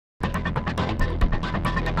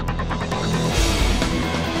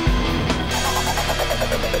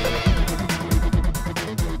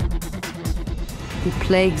The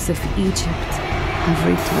plagues of Egypt have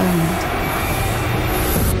returned.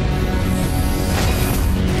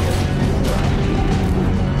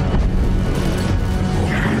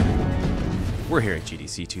 We're here at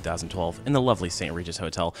GDC 2012 in the lovely St. Regis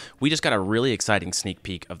Hotel. We just got a really exciting sneak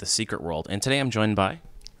peek of the secret world, and today I'm joined by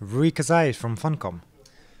Rui Casais from Funcom.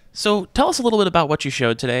 So tell us a little bit about what you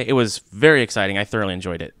showed today. It was very exciting. I thoroughly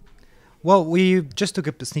enjoyed it. Well, we just took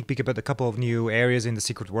a sneak peek about a couple of new areas in the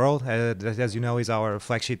secret world. That, as you know, is our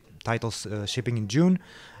flagship titles shipping in June.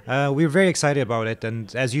 We're very excited about it,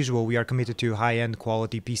 and as usual, we are committed to high-end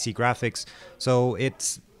quality PC graphics. So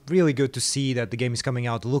it's really good to see that the game is coming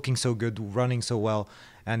out looking so good, running so well,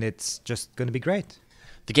 and it's just going to be great.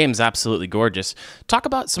 The game's absolutely gorgeous. Talk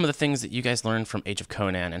about some of the things that you guys learned from Age of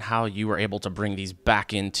Conan and how you were able to bring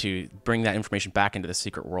that information back into the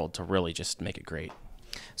secret world to really just make it great.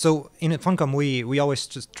 So in Funcom, we always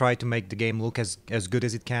just try to make the game look as good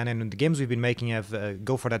as it can, and the games we've been making have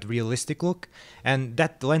go for that realistic look, and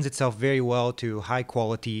that lends itself very well to high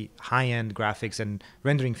quality, high-end graphics and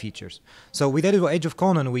rendering features. So with Age of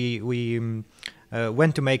Conan, we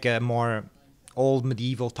went to make a more old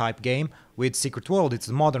medieval type game. With Secret World, it's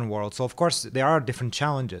a modern world, so of course there are different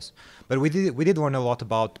challenges, but we did learn a lot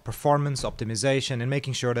about performance optimization and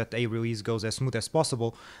making sure that a release goes as smooth as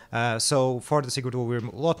possible. So for the Secret World, we're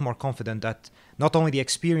a lot more confident that not only the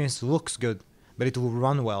experience looks good, but it will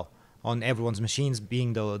run well on everyone's machines,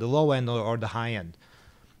 being the low end or the high end.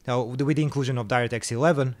 Now, with the inclusion of DirectX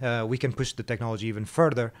 11, we can push the technology even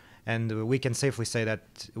further, and we can safely say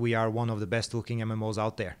that we are one of the best looking MMOs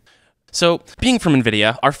out there. So, being from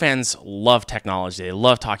NVIDIA, our fans love technology, they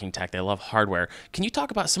love talking tech, they love hardware. Can you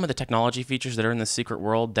talk about some of the technology features that are in the secret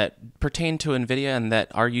world that pertain to NVIDIA and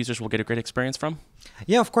that our users will get a great experience from?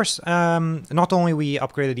 Yeah, of course. Not only we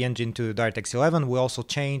upgraded the engine to DirectX 11, we also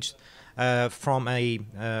changed from a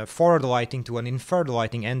forward lighting to an inferred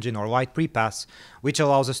lighting engine or light prepass, which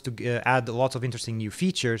allows us to add lots of interesting new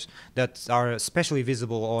features that are especially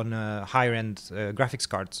visible on higher-end graphics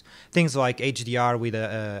cards. Things like HDR with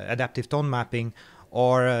adaptive tone mapping,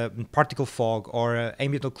 or particle fog, or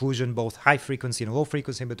ambient occlusion, both high frequency and low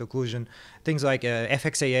frequency ambient occlusion. Things like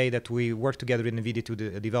FXAA that we work together with NVIDIA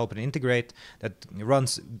to develop and integrate, that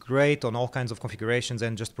runs great on all kinds of configurations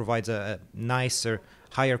and just provides a nicer,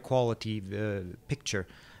 higher quality picture.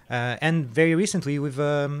 And very recently we've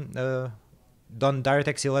done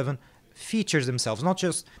DirectX 11 features themselves, not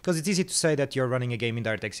just because it's easy to say that you're running a game in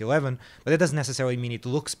DirectX 11, but that doesn't necessarily mean it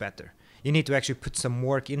looks better. You need to actually put some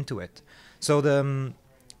work into it. So the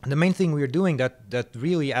main thing we're doing that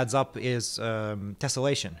really adds up is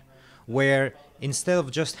tessellation, where instead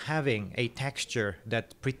of just having a texture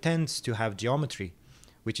that pretends to have geometry,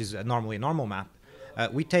 which is normally a normal map,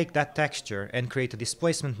 we take that texture and create a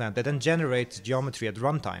displacement map that then generates geometry at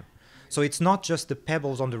runtime. So it's not just the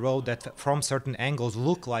pebbles on the road that from certain angles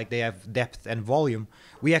look like they have depth and volume.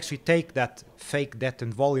 We actually take that fake depth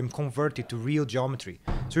and volume, convert it to real geometry.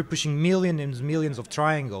 So we're pushing millions and millions of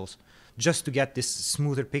triangles just to get this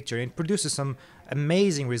smoother picture. And it produces some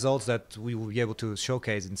amazing results that we will be able to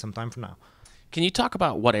showcase in some time from now. Can you talk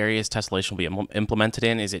about what areas tessellation will be implemented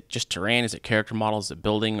in? Is it just terrain? Is it character models? Is it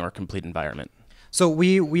building or complete environment? So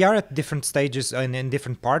we are at different stages and in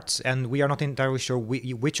different parts, and we are not entirely sure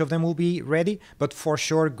which of them will be ready, but for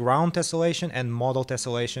sure ground tessellation and model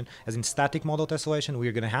tessellation, as in static model tessellation,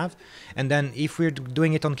 we're going to have. And then if we're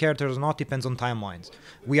doing it on characters or not depends on timelines.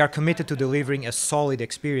 We are committed to delivering a solid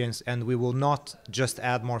experience, and we will not just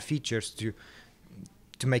add more features to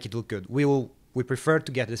make it look good. We prefer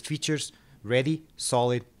to get the features ready,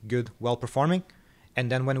 solid, good, well-performing, and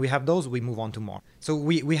then when we have those, we move on to more. So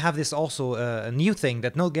we have this also a new thing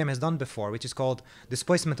that no game has done before, which is called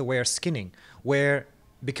displacement-aware skinning, where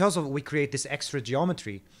because we create this extra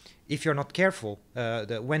geometry, if you're not careful,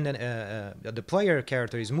 when the player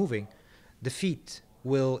character is moving, the feet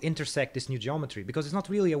will intersect this new geometry because it's not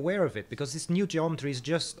really aware of it, because this new geometry is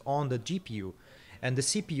just on the GPU, and the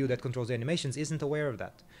CPU that controls the animations isn't aware of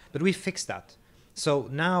that. But we fixed that. So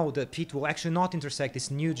now the feet will actually not intersect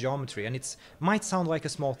this new geometry, and it might sound like a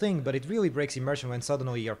small thing, but it really breaks immersion when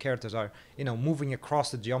suddenly your characters are, moving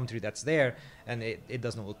across the geometry that's there, and it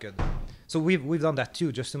doesn't look good. So we've done that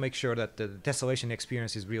too, just to make sure that the tessellation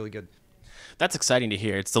experience is really good. That's exciting to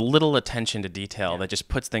hear. It's the little attention to detail that just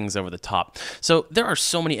puts things over the top. So there are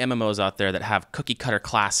so many MMOs out there that have cookie cutter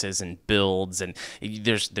classes and builds, and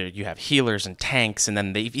you have healers and tanks, and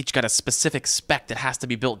then they've each got a specific spec that has to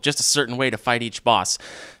be built just a certain way to fight each boss.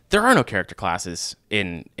 There are no character classes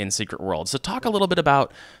in Secret World. So talk a little bit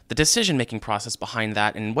about the decision-making process behind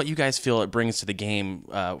that and what you guys feel it brings to the game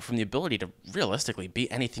from the ability to realistically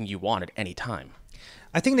be anything you want at any time.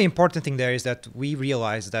 I think the important thing there is that we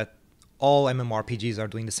realize that all MMORPGs are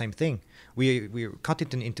doing the same thing. We cut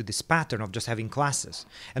it into this pattern of just having classes.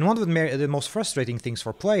 And one of the most frustrating things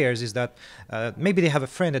for players is that maybe they have a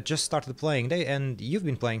friend that just started playing, and you've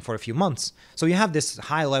been playing for a few months. So you have this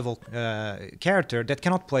high-level character that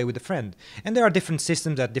cannot play with a friend. And there are different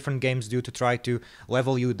systems that different games do to try to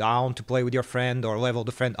level you down to play with your friend, or level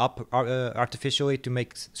the friend up artificially to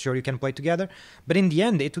make sure you can play together. But in the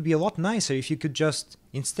end, it would be a lot nicer if you could just,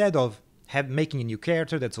 instead of making a new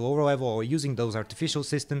character that's lower level or using those artificial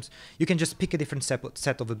systems, you can just pick a different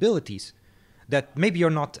set of abilities that maybe you're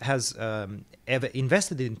not ever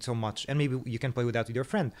invested in so much, and maybe you can play with that with your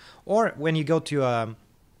friend. Or when you go to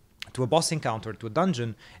a boss encounter, to a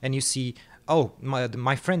dungeon, and you see, oh,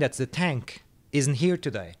 my friend that's the tank isn't here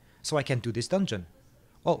today, so I can't do this dungeon.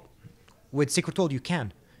 Well, with Secret World you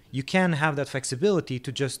can. You can have that flexibility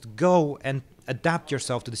to just go and adapt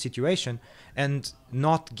yourself to the situation and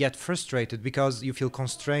not get frustrated because you feel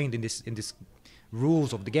constrained in this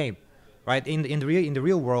rules of the game, right? In the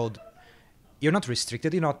real world, you're not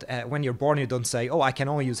restricted. You're not when you're born. You don't say, "Oh, I can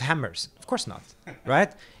only use hammers." Of course not,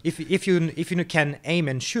 right? If you can aim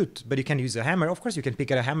and shoot, but you can use a hammer, of course you can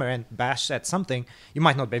pick up a hammer and bash at something. You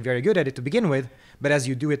might not be very good at it to begin with, but as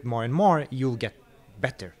you do it more and more, you'll get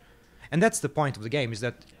better. And that's the point of the game: is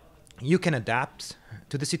that you can adapt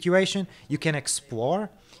to the situation, you can explore,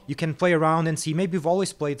 you can play around and see. Maybe you've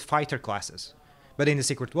always played fighter classes, but in the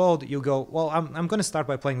Secret World you go, well, I'm going to start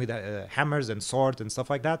by playing with hammers and swords and stuff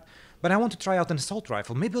like that, but I want to try out an assault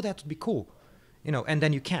rifle. Maybe that would be cool, and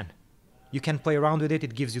then you can play around with it.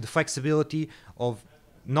 It gives you the flexibility of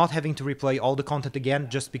not having to replay all the content again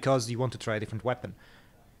just because you want to try a different weapon.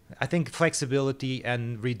 I think flexibility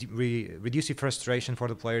and reducing frustration for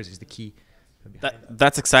the players is the key.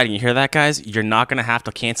 That's exciting. You hear that, guys? You're not going to have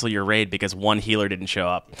to cancel your raid because one healer didn't show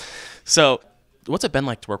up. So what's it been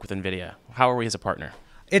like to work with NVIDIA? How are we as a partner?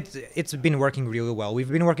 It's been working really well.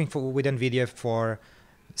 We've been working with NVIDIA for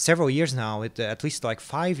several years now, at least like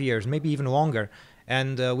 5 years, maybe even longer.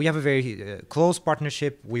 And we have a very close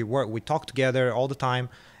partnership. We talk together all the time,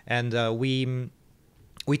 and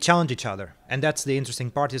we challenge each other. And that's the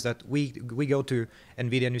interesting part, is that we go to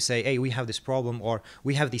NVIDIA and we say, hey, we have this problem, or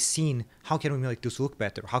we have this scene. How can we make this look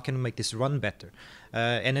better? How can we make this run better?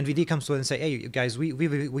 And NVIDIA comes to us and say, hey, guys,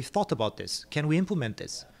 we've thought about this. Can we implement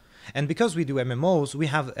this? And because we do MMOs, we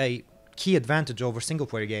have a key advantage over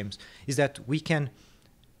single-player games, is that we can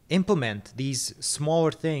implement these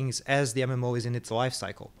smaller things as the MMO is in its life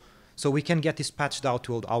cycle. So we can get this patched out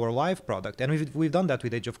to our live product, and we've done that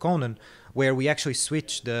with Age of Conan, where we actually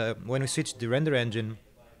switched when we switched the render engine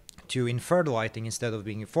to inferred lighting instead of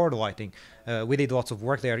being forward lighting. We did lots of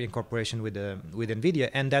work there in cooperation with NVIDIA,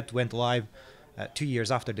 and that went live 2 years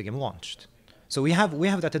after the game launched. So we have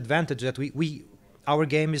that advantage that our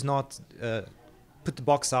game is not put the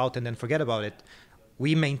box out and then forget about it.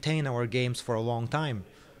 We maintain our games for a long time.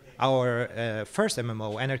 Our first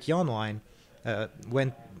MMO, Anarchy Online,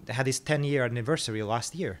 had its 10-year anniversary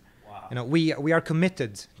last year. Wow. We are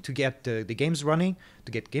committed to get the games running,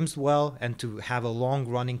 to get games well, and to have a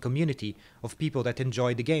long-running community of people that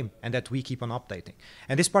enjoy the game and that we keep on updating.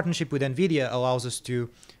 And this partnership with NVIDIA allows us to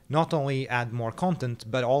not only add more content,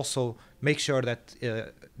 but also make sure that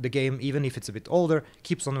the game, even if it's a bit older,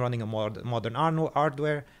 keeps on running a modern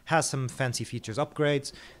hardware, has some fancy features,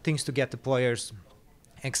 upgrades, things to get the players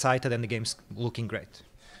excited and the game's looking great.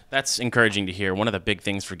 That's encouraging to hear. One of the big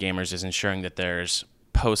things for gamers is ensuring that there's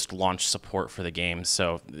post-launch support for the game.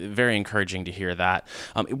 So very encouraging to hear that.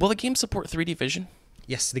 Will the game support 3D vision?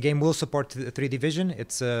 Yes, the game will support 3D vision.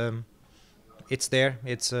 It's there.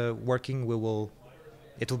 It's working.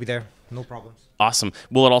 It will be there. No problems. Awesome.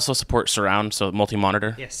 Will it also support surround, so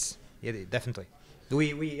multi-monitor? Yes, definitely.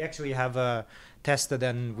 We actually have tested,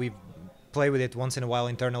 and we play with it once in a while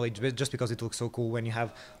internally, just because it looks so cool when you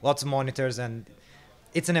have lots of monitors. And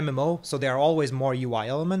it's an MMO, so there are always more UI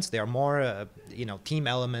elements. There are more, team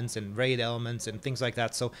elements and raid elements and things like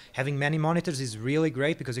that. So having many monitors is really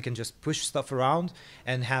great because you can just push stuff around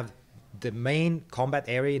and have the main combat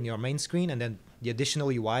area in your main screen, and then the additional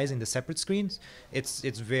UIs in the separate screens. It's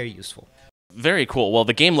very useful. Very cool. Well,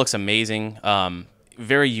 the game looks amazing.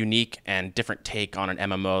 Very unique and different take on an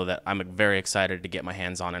MMO that I'm very excited to get my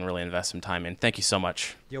hands on and really invest some time in. Thank you so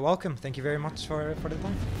much. You're welcome. Thank you very much for the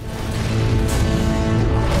time.